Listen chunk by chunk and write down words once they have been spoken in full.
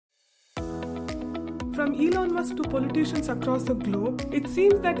From Elon Musk to politicians across the globe, it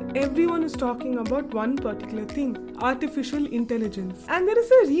seems that everyone is talking about one particular thing: artificial intelligence. And there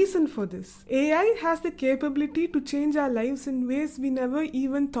is a reason for this. AI has the capability to change our lives in ways we never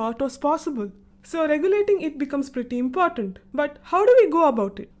even thought was possible. So regulating it becomes pretty important. But how do we go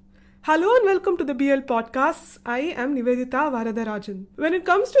about it? Hello and welcome to the BL Podcasts. I am Nivedita Varadarajan. When it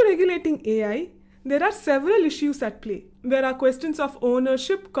comes to regulating AI, there are several issues at play. There are questions of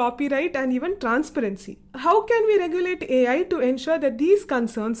ownership, copyright, and even transparency. How can we regulate AI to ensure that these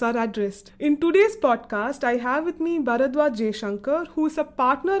concerns are addressed? In today's podcast, I have with me Bharadwaj Jaishankar, who is a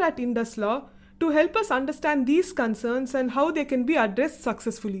partner at Indus Law, to help us understand these concerns and how they can be addressed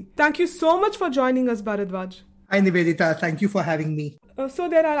successfully. Thank you so much for joining us, Bharadwaj. Hi Nivedita, thank you for having me. So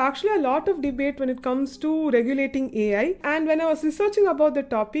there are actually a lot of debate when it comes to regulating AI, and when I was researching about the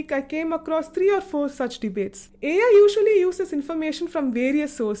topic, I came across 3 or 4 such debates. AI usually uses information from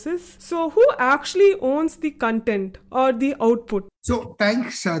various sources, so who actually owns the content or the output? So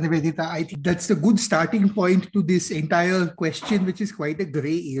thanks Nivedita, I think that's a good starting point to this entire question, which is quite a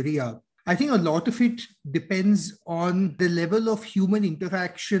grey area. I think a lot of it depends on the level of human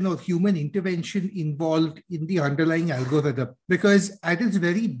interaction or human intervention involved in the underlying algorithm. Because at its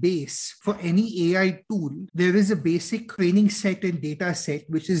very base, for any AI tool, there is a basic training set and data set,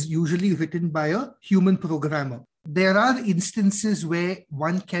 which is usually written by a human programmer. There are instances where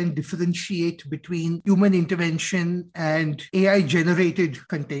one can differentiate between human intervention and AI-generated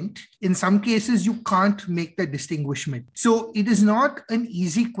content. In some cases, you can't make the distinguishment. So it is not an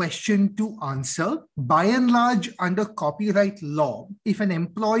easy question to answer. By and large, under copyright law, if an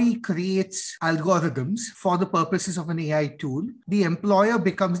employee creates algorithms for the purposes of an AI tool, the employer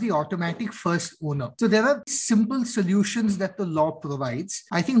becomes the automatic first owner. So there are simple solutions that the law provides.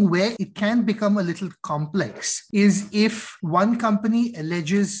 I think where it can become a little complex is if one company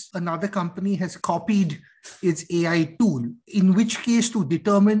alleges another company has copied its AI tool, in which case to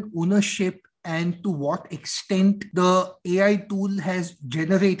determine ownership and to what extent the AI tool has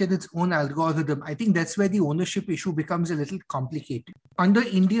generated its own algorithm, I think that's where the ownership issue becomes a little complicated. Under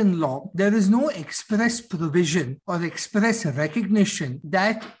Indian law, there is no express provision or express recognition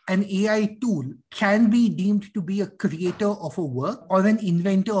that an AI tool can be deemed to be a creator of a work or an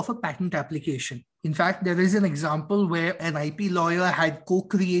inventor of a patent application. In fact, there is an example where an IP lawyer had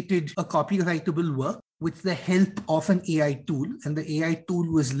co-created a copyrightable work with the help of an AI tool, and the AI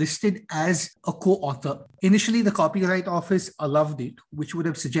tool was listed as a co-author. Initially, the Copyright Office allowed it, which would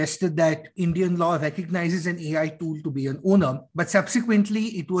have suggested that Indian law recognizes an AI tool to be an owner, but subsequently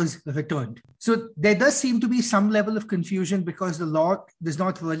it was returned. So there does seem to be some level of confusion because the law does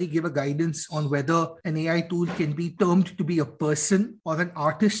not really give a guidance on whether an AI tool can be termed to be a person or an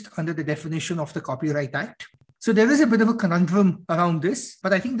artist under the definition of the Copyright Act. So there is a bit of a conundrum around this,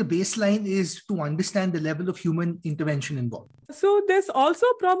 but I think the baseline is to understand the level of human intervention involved. So there's also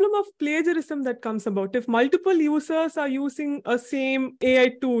a problem of plagiarism that comes about. If multiple users are using a same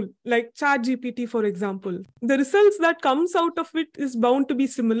AI tool, like ChatGPT, for example, the results that comes out of it is bound to be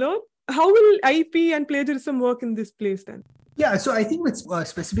similar. How will IP and plagiarism work in this place then? Yeah, so I think with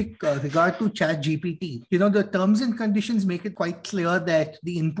specific regard to ChatGPT, the terms and conditions make it quite clear that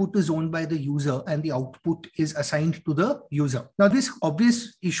the input is owned by the user and the output is assigned to the user. Now, this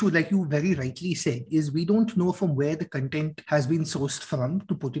obvious issue, like you very rightly said, is we don't know from where the content has been sourced from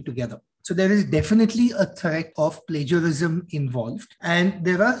to put it together. So there is definitely a threat of plagiarism involved. And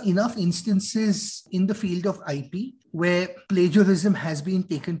there are enough instances in the field of IP where plagiarism has been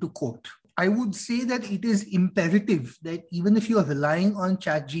taken to court. I would say that it is imperative that even if you are relying on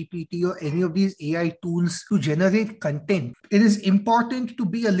ChatGPT or any of these AI tools to generate content, it is important to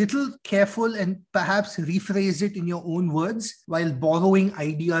be a little careful and perhaps rephrase it in your own words while borrowing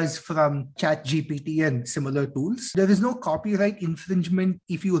ideas from ChatGPT and similar tools. There is no copyright infringement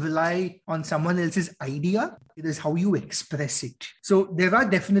if you rely on someone else's idea. It is how you express it. So there are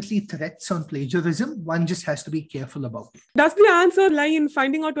definitely threats on plagiarism. One just has to be careful about it. Does the answer lie in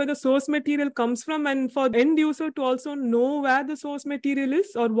finding out where the source material comes from and for the end user to also know where the source material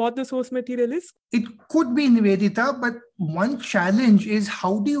is or what the source material is? It could be, Nivedita, but one challenge is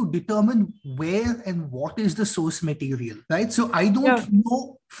how do you determine where and what is the source material, right? So I don't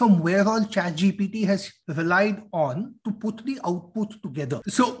know from where all ChatGPT has relied on to put the output together.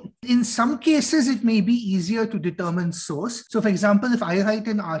 So in some cases, it may be easier to determine source. So for example, if I write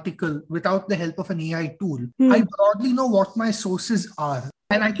an article without the help of an AI tool, I broadly know what my sources are.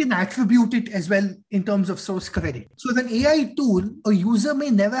 And I can attribute it as well in terms of source credit. So with an AI tool, a user may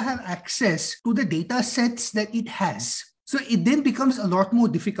never have access to the data sets that it has. So it then becomes a lot more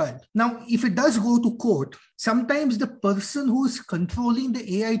difficult. Now, if it does go to court, sometimes the person who's controlling the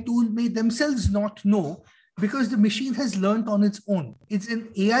AI tool may themselves not know, because the machine has learned on its own. It's an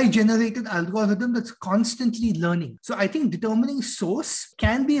AI generated algorithm that's constantly learning. So I think determining source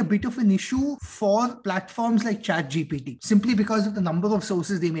can be a bit of an issue for platforms like ChatGPT, simply because of the number of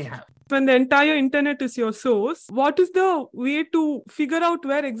sources they may have. When the entire internet is your source, what is the way to figure out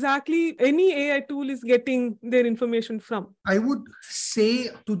where exactly any AI tool is getting their information from? I would say,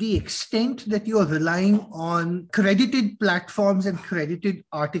 to the extent that you are relying on credited platforms and credited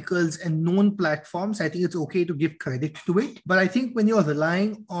articles and known platforms, I think it's okay to give credit to it. But I think when you're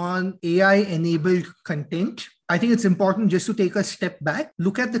relying on AI-enabled content, I think it's important just to take a step back,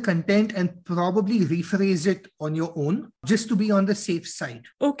 look at the content and probably rephrase it on your own, just to be on the safe side.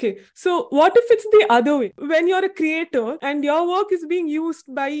 Okay, so what if it's the other way? When you're a creator and your work is being used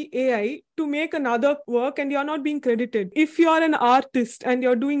by AI to make another work and you're not being credited. If you're an artist and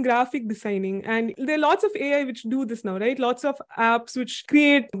you're doing graphic designing, and there are lots of AI which do this now, right? Lots of apps which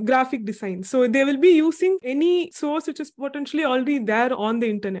create graphic design. So they will be using any source which is potentially already there on the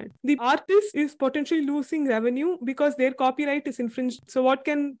internet. The artist is potentially losing revenue because their copyright is infringed. So what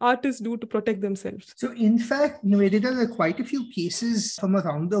can artists do to protect themselves? So in fact, Nivedita, there are quite a few cases from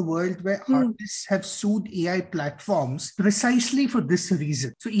around the world where artists have sued AI platforms precisely for this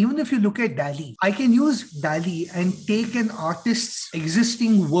reason. So even if you look at DALL-E, I can use DALL-E and take an artist's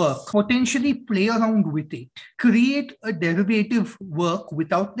existing work, potentially play around with it, create a derivative work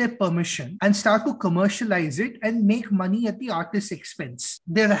without their permission, and start to commercialize it and make money at the artist's expense.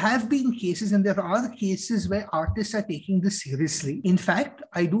 There have been cases, and there are cases where artists are taking this seriously. In fact,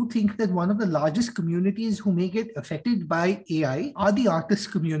 I do think that one of the largest communities who may get affected by AI are the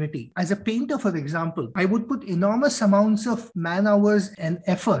artist community. As a painter, for example, I would put enormous amounts of man hours and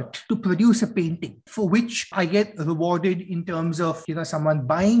effort to produce a painting for which I get rewarded in terms of, someone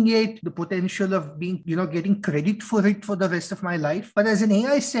buying it, the potential of being, getting credit for it for the rest of my life. But as an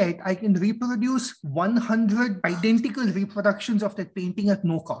AI set, I can reproduce 100 identical reproductions of that painting at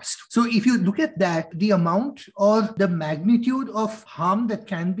no cost. So if you look at that, the amount or the magnitude of harm that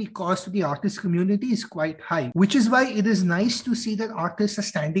can be caused to the artist community is quite high, which is why it is nice to see that artists are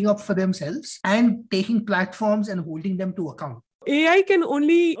standing up for themselves and taking platforms and holding them to account. AI can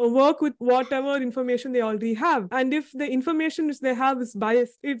only work with whatever information they already have. And if the information which they have is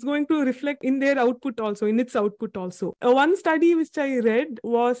biased, it's going to reflect in their output also, in its output also. One study which I read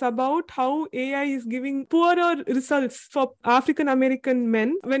was about how AI is giving poorer results for African American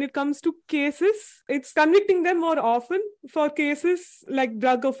men when it comes to cases. It's convicting them more often for cases like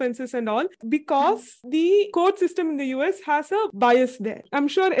drug offenses and all, because the court system in the US has a bias there. I'm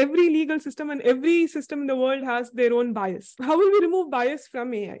sure every legal system and every system in the world has their own bias. How will we remove bias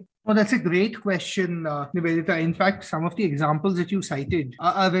from AI? Well, that's a great question, Nivedita. In fact, some of the examples that you cited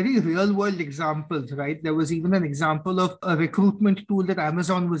are very real-world examples, right? There was even an example of a recruitment tool that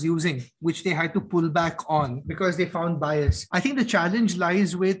Amazon was using, which they had to pull back on because they found bias. I think the challenge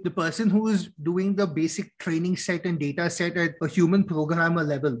lies with the person who is doing the basic training set and data set at a human programmer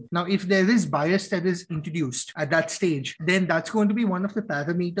level. Now, if there is bias that is introduced at that stage, then that's going to be one of the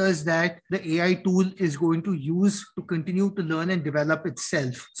parameters that the AI tool is going to use to continue to learn and develop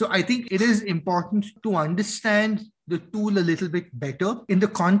itself. So I think it is important to understand the tool a little bit better. In the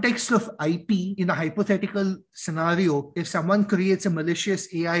context of IP, in a hypothetical scenario, if someone creates a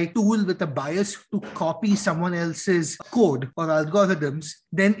malicious AI tool with a bias to copy someone else's code or algorithms,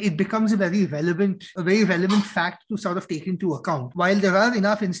 then it becomes a very relevant fact to sort of take into account. While there are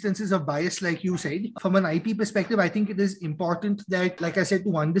enough instances of bias, like you said, from an IP perspective, I think it is important that, like I said,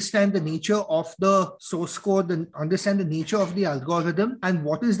 to understand the nature of the source code and understand the nature of the algorithm and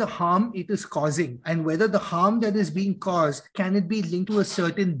what is the harm it is causing, and whether the harm that is being caused, can it be linked to a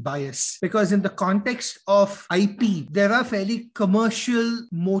certain bias? Because in the context of IP, there are fairly commercial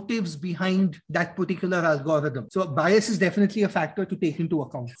motives behind that particular algorithm. So bias is definitely a factor to take into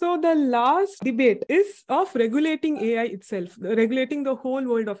account. So the last debate is of regulating AI itself, regulating the whole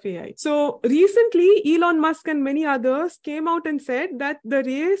world of AI. So recently, Elon Musk and many others came out and said that the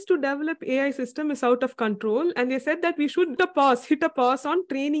race to develop AI system is out of control. And they said that we should hit a pause on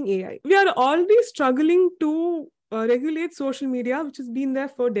training AI. We are already struggling to regulate social media, which has been there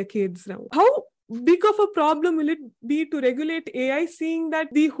for decades now. How big of a problem will it be to regulate AI, seeing that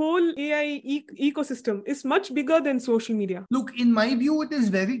the whole AI ecosystem is much bigger than social media? Look, in my view, it is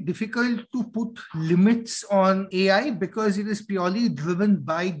very difficult to put limits on AI because it is purely driven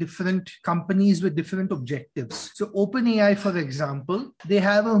by different companies with different objectives. So OpenAI, for example, they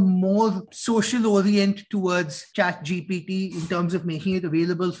have a more social orient towards ChatGPT in terms of making it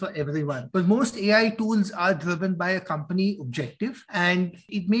available for everyone. But most AI tools are driven by a company objective, and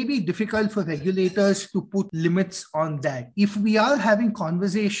it may be difficult for regulators to put limits on that. If we are having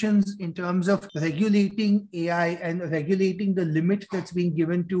conversations in terms of regulating AI and regulating the limit that's being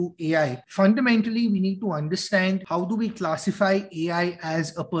given to AI, fundamentally, we need to understand how do we classify AI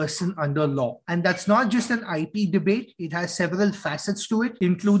as a person under law. And that's not just an IP debate. It has several facets to it,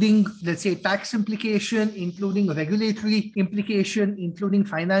 including, let's say, tax implication, including regulatory implication, including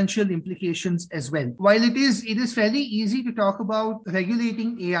financial implications as well. While it is fairly easy to talk about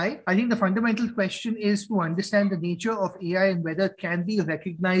regulating AI, I think the fundamental question is to understand the nature of AI and whether it can be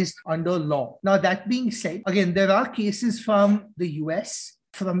recognized under law. Now, that being said, again, there are cases from the US,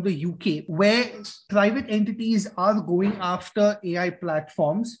 from the UK, where private entities are going after AI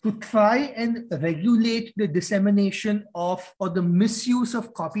platforms to try and regulate the dissemination of or the misuse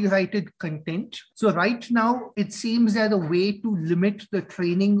of copyrighted content. So right now, it seems that a way to limit the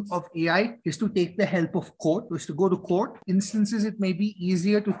training of AI is to take the help of court, is to go to court. Instances, it may be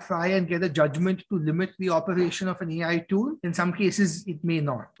easier to try and get a judgment to limit the operation of an AI tool. In some cases, it may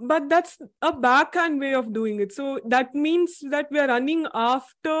not. But that's a backhand way of doing it. So that means that we are running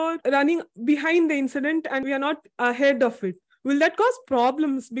behind the incident and we are not ahead of it. Will that cause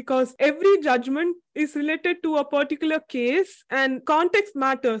problems? Because every judgment is related to a particular case and context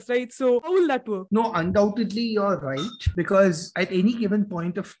matters, right? So how will that work? No, undoubtedly you're right, because at any given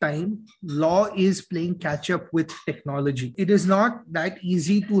point of time, law is playing catch up with technology. It is not that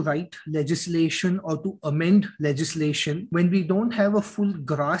easy to write legislation or to amend legislation when we don't have a full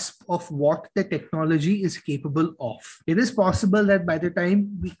grasp of what the technology is capable of. It is possible that by the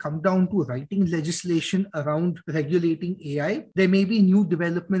time we come down to writing legislation around regulating AI, there may be new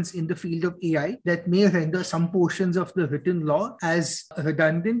developments in the field of AI that may render some portions of the written law as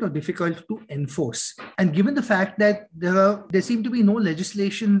redundant or difficult to enforce. And given the fact that there seem to be no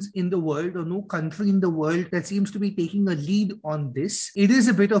legislations in the world or no country in the world that seems to be taking a lead on this, it is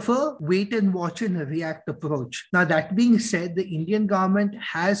a bit of a wait and watch and react approach. Now, that being said, the Indian government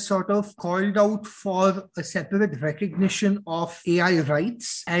has sort of called out for a separate recognition of AI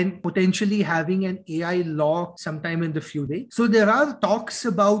rights and potentially having an AI law sometime in the future. So there are talks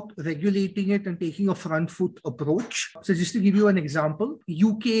about regulating it and taking a front foot approach. So just to give you an example,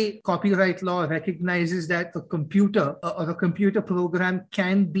 UK copyright law recognizes that a computer or a computer program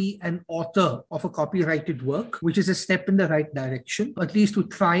can be an author of a copyrighted work, which is a step in the right direction, at least to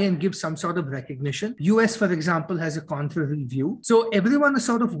try and give some sort of recognition. US, for example, has a contrary view. So everyone is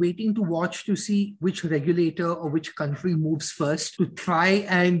sort of waiting to watch to see which regulator or which country moves first to try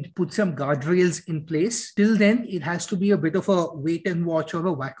and put some guardrails in place. Till then, it has to be a bit of a wait and watch or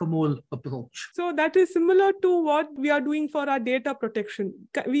a whack-a-mole approach. So that is similar to what we are doing for our data protection.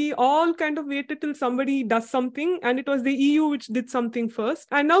 We all kind of waited till somebody does something, and it was the EU which did something first.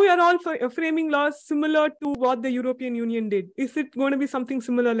 And now we are all framing laws similar to what the European Union did. Is it going to be something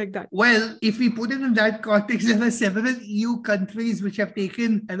similar like that? Well, if we put it in that context, there are several EU countries which have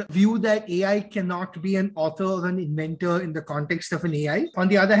taken a view that AI cannot be an author or an inventor in the context of an AI. On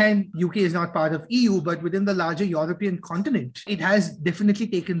the other hand, UK is not part of EU, but within the larger European continent, it has definitely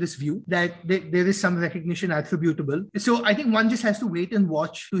taken this view that there is some recognition attributable. So I think one just has to wait and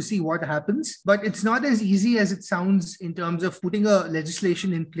watch to see what happens. But it's not as easy as it sounds in terms of putting a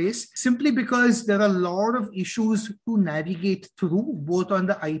legislation in place, simply because there are a lot of issues to navigate through, both on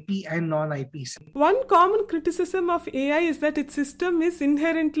the IP and non-IP side. One common criticism of AI is that its system is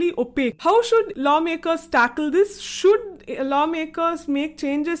inherently opaque. How should lawmakers tackle this? Should lawmakers make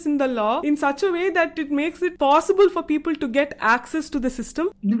changes in the law in such a way that it makes it possible for people to get access to the system?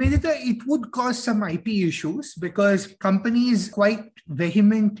 Nivedita, it would cause some IP issues because companies quite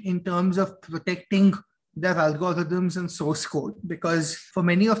vehement in terms of protecting their algorithms and source code, because for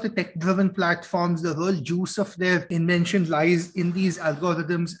many of the tech-driven platforms, the whole juice of their invention lies in these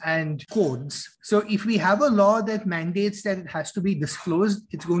algorithms and codes. So if we have a law that mandates that it has to be disclosed,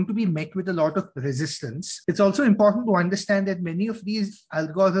 it's going to be met with a lot of resistance. It's also important to understand that many of these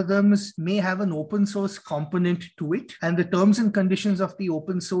algorithms may have an open source component to it, and the terms and conditions of the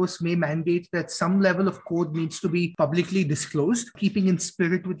open source may mandate that some level of code needs to be publicly disclosed, keeping in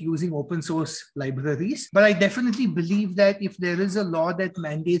spirit with using open source libraries. case. But I definitely believe that if there is a law that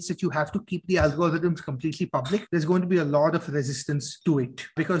mandates that you have to keep the algorithms completely public, there's going to be a lot of resistance to it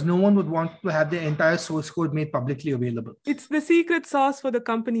because no one would want to have their entire source code made publicly available. It's the secret sauce for the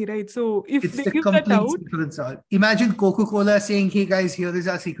company, right? So if it's they the give that complete out, secret sauce. Imagine Coca-Cola saying, "Hey guys, here is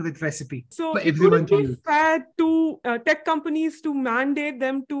our secret recipe so for it everyone wouldn't to be use." fair to tech companies to mandate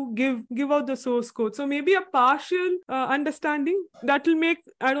them to give out the source code. So maybe a partial understanding that will make,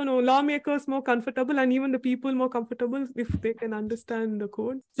 I don't know, lawmakers more comfortable and even the people more comfortable if they can understand the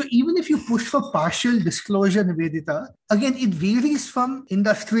code. So even if you push for partial disclosure, Nivedita, again, it varies from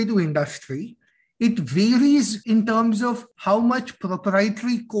industry to industry. It varies in terms of how much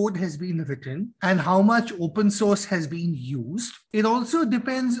proprietary code has been written and how much open source has been used. It also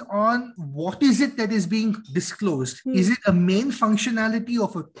depends on what is it that is being disclosed. Is it a main functionality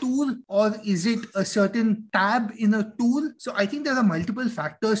of a tool or is it a certain tab in a tool? So I think there are multiple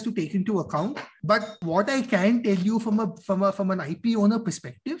factors to take into account. But what I can tell you from an IP owner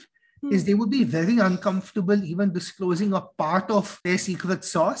perspective is they would be very uncomfortable even disclosing a part of their secret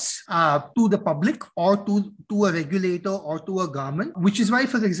sauce to the public or to a regulator or to a government, which is why,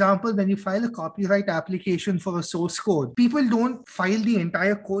 for example, when you file a copyright application for a source code, people don't file the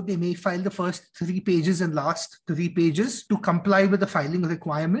entire code. They may file the first 3 pages and last 3 pages to comply with the filing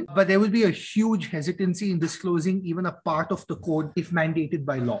requirement, but there will be a huge hesitancy in disclosing even a part of the code if mandated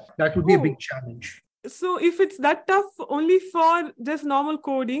by law. That would be a big challenge. So if it's that tough only for just normal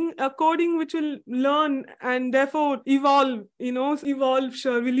coding, a coding which will learn and therefore evolve,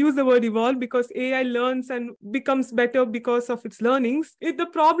 sure, we'll use the word evolve because AI learns and becomes better because of its learnings. The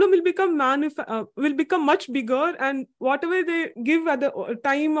problem will become much bigger, and whatever they give at the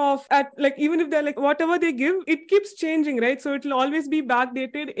time of, even if they're whatever they give, it keeps changing, right? So it will always be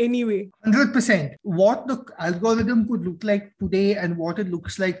backdated anyway. 100%. What the algorithm could look like today and what it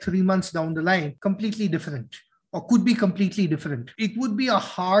looks like 3 months down the line, completely different, or could be completely different. It would be a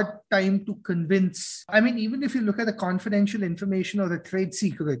hard time to convince. I mean, even if you look at the confidential information or a trade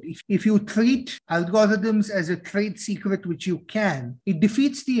secret, if you treat algorithms as a trade secret, which you can, it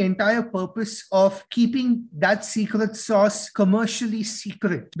defeats the entire purpose of keeping that secret sauce commercially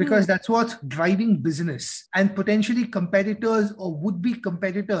secret, because that's what's driving business. And potentially competitors or would-be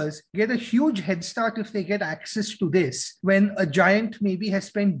competitors get a huge head start if they get access to this, when a giant maybe has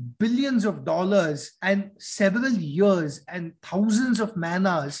spent billions of dollars and several years and thousands of man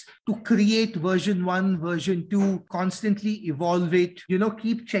hours to create version 1, version 2, constantly evolve it,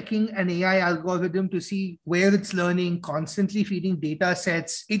 keep checking an AI algorithm to see where it's learning, constantly feeding data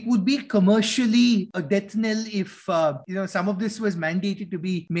sets. It would be commercially a death knell if, some of this was mandated to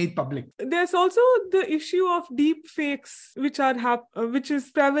be made public. There's also the issue of deep fakes, which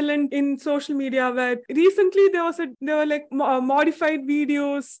is prevalent in social media, where recently there were modified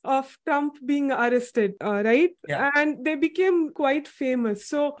videos of Trump being arrested, right? Yeah. And they became quite famous.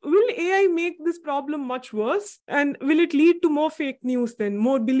 So will AI make this problem much worse? And will it lead to more fake news then,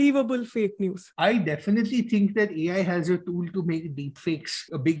 more believable fake news? I definitely think that AI has a tool to make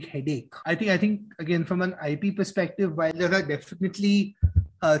deepfakes a big headache. I think again, from an IP perspective, while there are definitely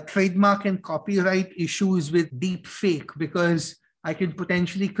trademark and copyright issues with deepfake, because I can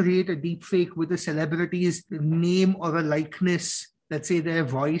potentially create a deepfake with a celebrity's name or a likeness, let's say their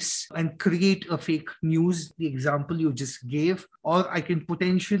voice, and create a fake news, the example you just gave. Or I can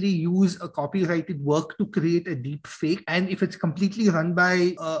potentially use a copyrighted work to create a deep fake. And if it's completely run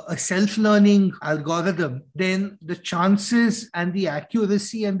by a self-learning algorithm, then the chances and the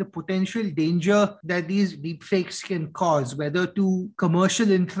accuracy and the potential danger that these deep fakes can cause, whether to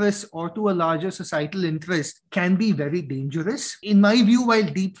commercial interests or to a larger societal interest, can be very dangerous. In my view, while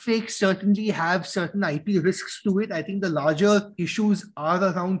deep fakes certainly have certain IP risks to it, I think the larger issues are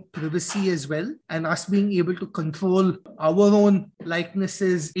around privacy as well, and us being able to control our own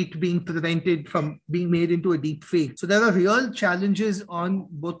likenesses, it being prevented from being made into a deep fake. So there are real challenges on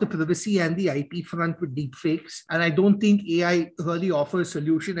both the privacy and the IP front with deep fakes. And I don't think AI really offers a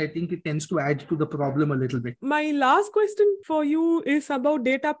solution. I think it tends to add to the problem a little bit. My last question for you is about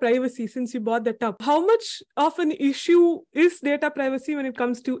data privacy, since you brought that up. How much of an issue is data privacy when it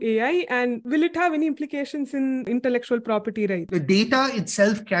comes to AI? And will it have any implications in intellectual property rights? The data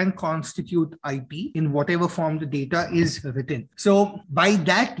itself can constitute IP in whatever form the data is written. So by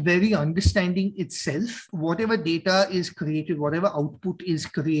that very understanding itself, whatever data is created, whatever output is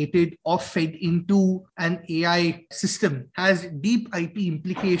created or fed into an AI system has deep IP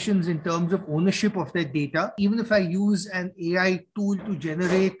implications in terms of ownership of that data. Even if I use an AI tool to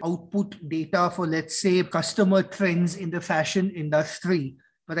generate output data for, let's say, customer trends in the fashion industry,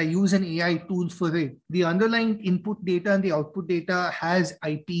 but I use an AI tool for it, the underlying input data and the output data has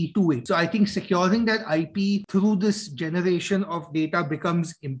IP to it. So I think securing that IP through this generation of data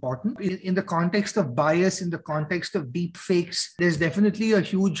becomes important. In the context of bias, in the context of deep fakes, there's definitely a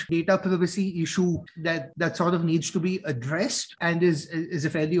huge data privacy issue that sort of needs to be addressed and is a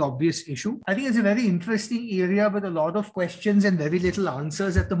fairly obvious issue. I think it's a very interesting area with a lot of questions and very little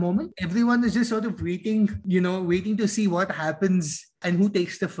answers at the moment. Everyone is just sort of waiting to see what happens and who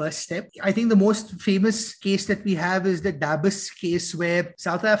takes the first step. I think the most famous case that we have is the DABUS case, where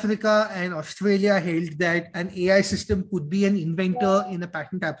South Africa and Australia held that an AI system could be an inventor in a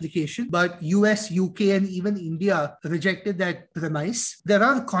patent application, but US, UK, and even India rejected that premise. There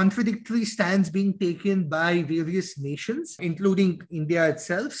are contradictory stands being taken by various nations, including India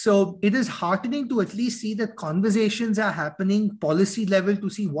itself. So it is heartening to at least see that conversations are happening policy level to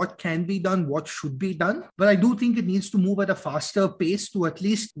see what can be done, what should be done. But I do think it needs to move at a faster pace to at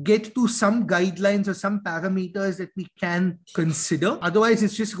least get to some guidelines or some parameters that we can consider. Otherwise,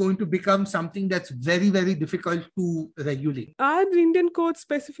 it's just going to become something that's very, very difficult to regulate. Are the Indian courts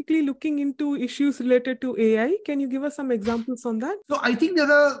specifically looking into issues related to AI? Can you give us some examples on that? So I think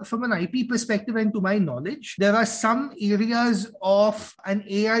there are, from an IP perspective and to my knowledge, there are some areas of an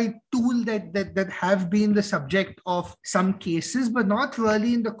AI tool that have been the subject of some cases, but not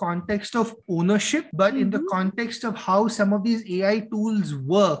really in the context of ownership, but in the context of how some of these AI tools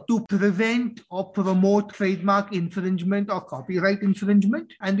work to prevent or promote trademark infringement or copyright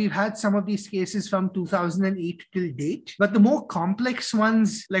infringement. And we've had some of these cases from 2008 till date. But the more complex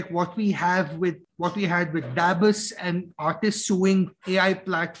ones, like what we had with DABUS and artists suing AI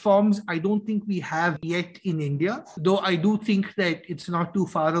platforms, I don't think we have yet in India, though I do think that it's not too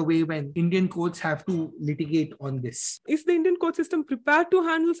far away when Indian courts have to litigate on this. Is the Indian court system prepared to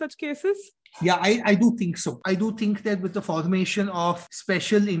handle such cases? Yeah, I do think so. I do think that with the formation of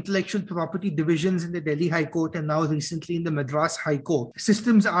special intellectual property divisions in the Delhi High Court and now recently in the Madras High Court,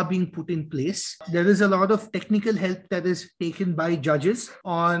 systems are being put in place. There is a lot of technical help that is taken by judges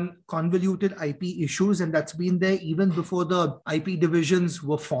on convoluted IP issues, and that's been there even before the IP divisions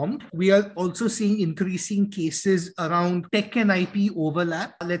were formed. We are also seeing increasing cases around tech and IP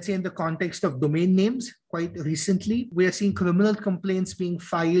overlap, let's say in the context of domain names. Quite recently, we are seeing criminal complaints being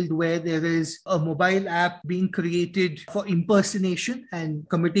filed where there is a mobile app being created for impersonation and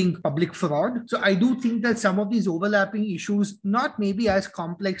committing public fraud. So I do think that some of these overlapping issues, not maybe as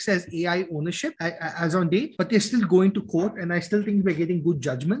complex as AI ownership as on date, but they're still going to court. And I still think we're getting good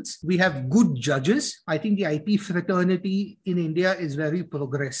judgments. We have good judges. I think the IP fraternity in India is very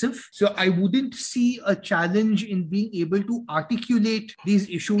progressive. So I wouldn't see a challenge in being able to articulate these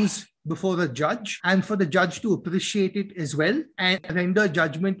issues before a judge and for the judge to appreciate it as well and render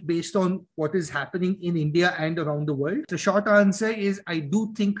judgment based on what is happening in India and around the world. The short answer is I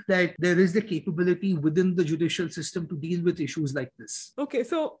do think that there is the capability within the judicial system to deal with issues like this. Okay,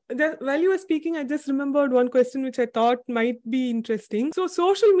 so while you were speaking, I just remembered one question which I thought might be interesting. So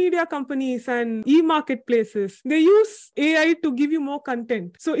social media companies and e-marketplaces, they use AI to give you more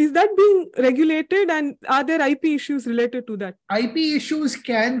content. So is that being regulated and are there IP issues related to that? IP issues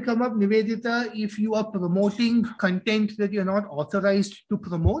can come up, Nivedita, if you are promoting content that you're not authorized to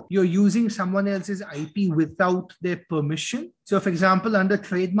promote. You're using someone else's IP without their permission. So, for example, under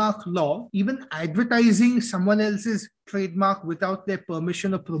trademark law, even advertising someone else's trademark without their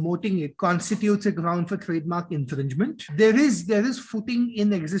permission or promoting it constitutes a ground for trademark infringement. There is footing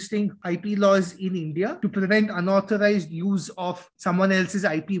in existing IP laws in India to prevent unauthorized use of someone else's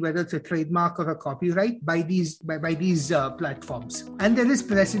IP, whether it's a trademark or a copyright, by these platforms. And there is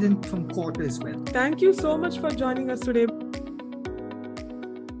precedent from court as well. Thank you so much for joining us today.